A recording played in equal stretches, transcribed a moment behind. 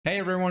Hey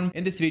everyone,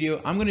 in this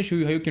video, I'm going to show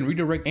you how you can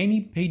redirect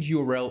any page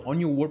URL on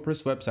your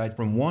WordPress website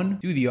from one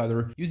to the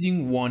other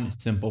using one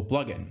simple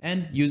plugin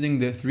and using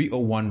the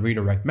 301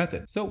 redirect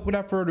method. So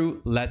without further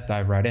ado, let's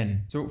dive right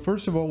in. So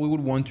first of all, we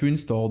would want to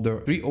install the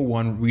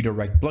 301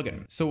 redirect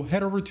plugin. So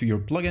head over to your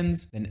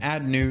plugins, then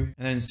add new,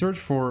 and then search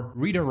for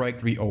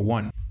redirect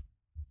 301.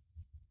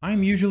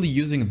 I'm usually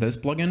using this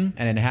plugin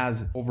and it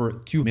has over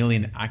 2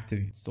 million active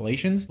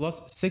installations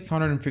plus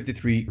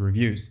 653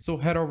 reviews. So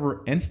head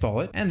over, install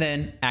it, and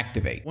then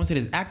activate. Once it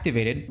is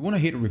activated, you want to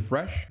hit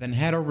refresh, then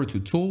head over to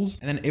tools,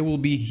 and then it will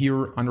be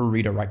here under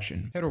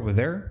redirection. Head over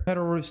there, head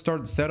over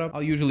start setup.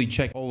 I'll usually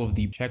check all of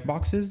the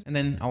checkboxes and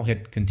then I'll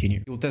hit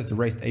continue. You'll test the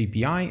REST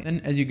API,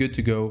 and as you're good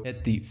to go,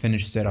 hit the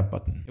finish setup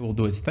button. It will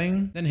do its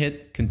thing, then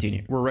hit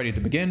continue. We're ready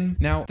to begin.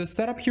 Now the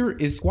setup here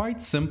is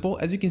quite simple.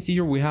 As you can see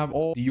here, we have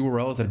all the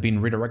URLs that have been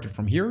redirected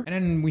from here, and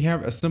then we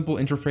have a simple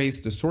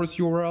interface, the source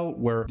URL,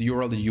 where the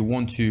URL that you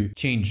want to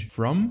change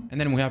from, and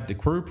then we have the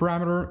query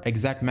parameter,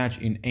 exact match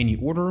in any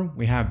order.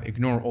 We have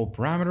ignore all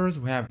parameters,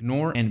 we have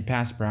ignore and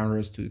pass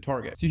parameters to the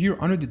target. So here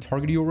under the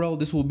target URL,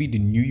 this will be the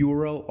new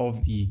URL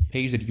of the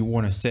page that you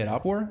want to set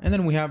up for, and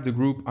then we have the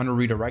group under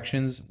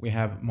redirections, we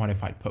have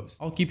modified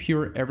post. I'll keep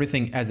here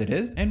everything as it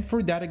is, and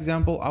for that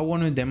example, I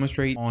want to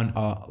demonstrate on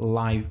a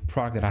live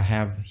product that I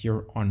have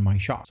here on my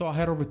shop. So I'll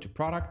head over to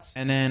products,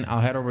 and then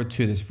I'll head over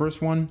to this first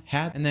one,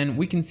 hat, and then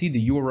we can see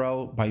the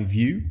URL by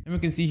view, and we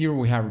can see here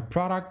we have a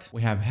product,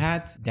 we have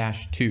hat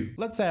 -2.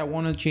 Let's say I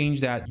want to change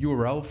that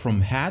URL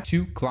from hat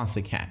to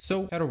classic hat.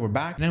 So head over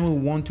back, and then we'll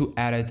want to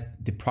edit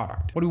the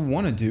product. What we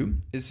want to do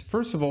is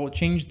first of all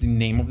change the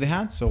name of the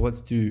hat. So let's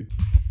do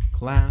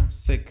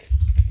classic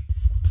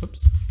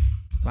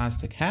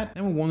hat,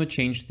 and we want to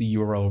change the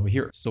URL over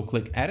here. So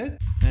click edit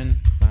and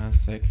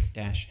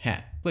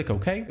classic-hat. Click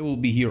OK. It will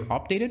be here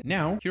updated.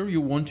 Now here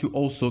you want to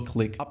also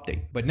click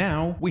update. But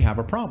now we have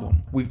a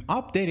problem. We've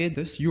updated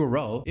this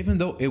URL, even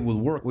though it will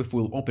work if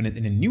we'll open it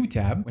in a new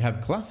tab. We have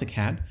classic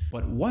hat,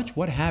 but watch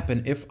what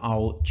happens if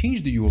I'll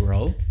change the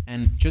URL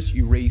and just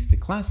erase the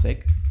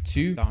classic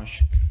to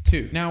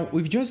 -2. Now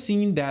we've just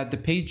seen that the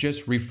page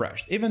just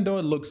refreshed, even though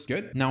it looks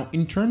good. Now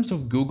in terms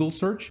of Google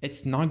search,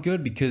 it's not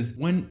good because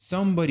when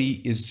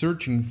somebody is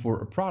searching for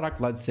a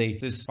product, let's say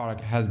this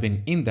product has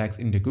been indexed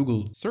in the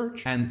Google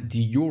search and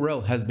the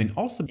URL has been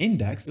also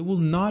indexed, it will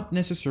not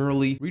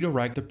necessarily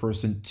redirect the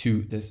person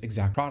to this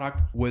exact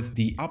product with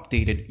the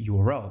updated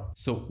URL.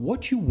 So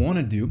what you want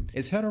to do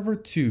is head over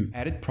to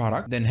edit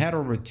product, then head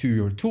over to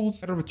your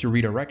tools, head over to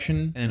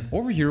redirection, and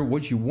over here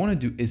what you want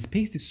to do is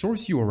paste the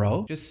source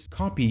URL, just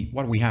copy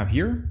what we have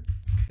here,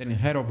 then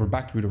head over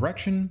back to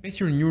redirection, paste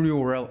your new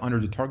URL under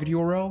the target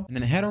URL, and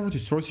then head over to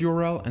source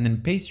URL and then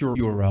paste your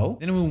URL.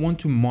 Then we'll want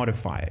to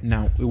modify it.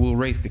 Now we will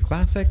erase the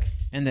classic,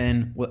 and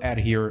then we'll add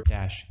here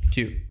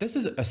 -2. This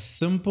is a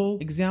simple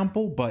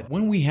example, but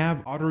when we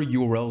have other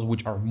URLs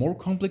which are more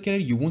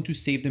complicated, you want to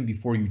save them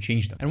before you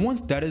change them. And once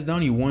that is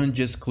done, you want to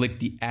just click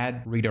the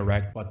add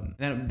redirect button.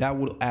 Then that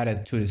will add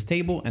it to this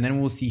table, and then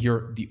we'll see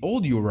here the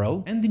old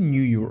URL and the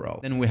new URL.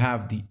 Then we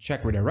have the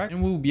check redirect,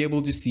 and we'll be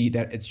able to see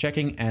that it's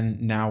checking,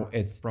 and now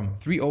it's from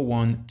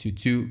 301 to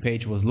 2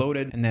 page was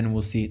loaded, and then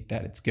we'll see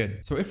that it's good.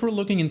 So if we're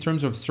looking in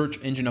terms of search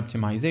engine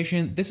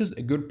optimization, this is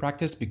a good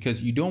practice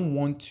because you don't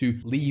want to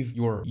leave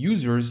your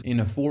users in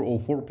a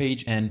 404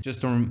 page, and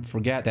just don't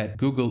forget that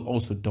Google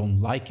also don't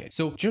like it.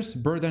 So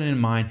just bear that in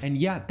mind. And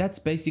yeah, that's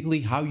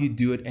basically how you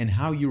do it and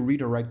how you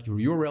redirect your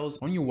URLs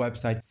on your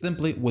website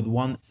simply with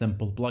one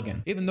simple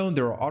plugin. Even though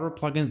there are other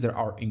plugins that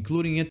are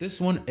including it,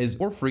 this one is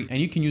for free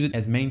and you can use it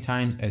as many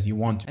times as you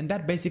want to. And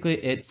that's basically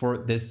it for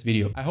this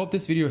video. I hope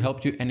this video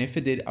helped you, and if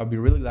it did, I'll be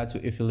really glad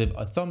to if you leave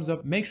a thumbs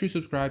up. Make sure you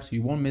subscribe so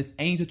you won't miss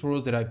any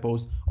tutorials that I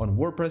post on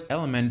WordPress,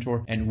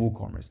 Elementor, and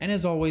WooCommerce. And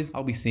as always,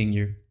 I'll be seeing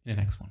you in the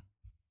next one.